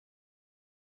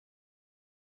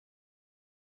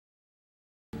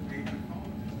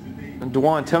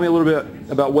DuJuan, tell me a little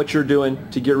bit about what you're doing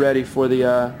to get ready for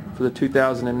the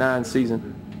 2009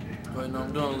 season. Well,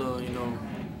 I'm doing a little,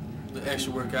 the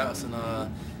extra workouts and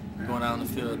going out on the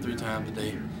field 3 times a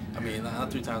day. I mean, not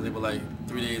 3 times a day, but like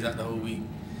 3 days out the whole week.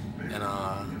 And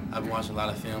I've been watching a lot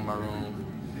of film in my room,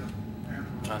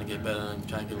 trying to get better and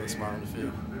trying to get a little smarter on the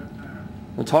field.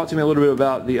 Well, talk to me a little bit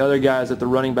about the other guys at the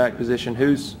running back position.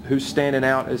 Who's standing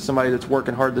out as somebody that's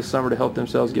working hard this summer to help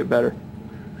themselves get better?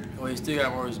 Well, he still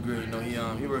got Morris Greer.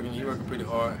 He working pretty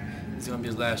hard. It's gonna be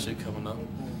his last year coming up,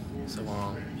 so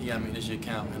he got to make this year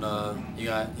count. And you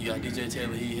got DJ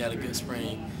Taylor. He had a good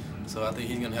spring, so I think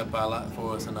he's gonna help out a lot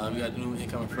for us. And we got new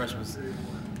incoming freshmen,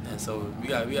 and so we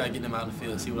got to get them out in the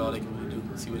field, see what all they can really do,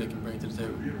 see what they can bring to the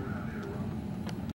table.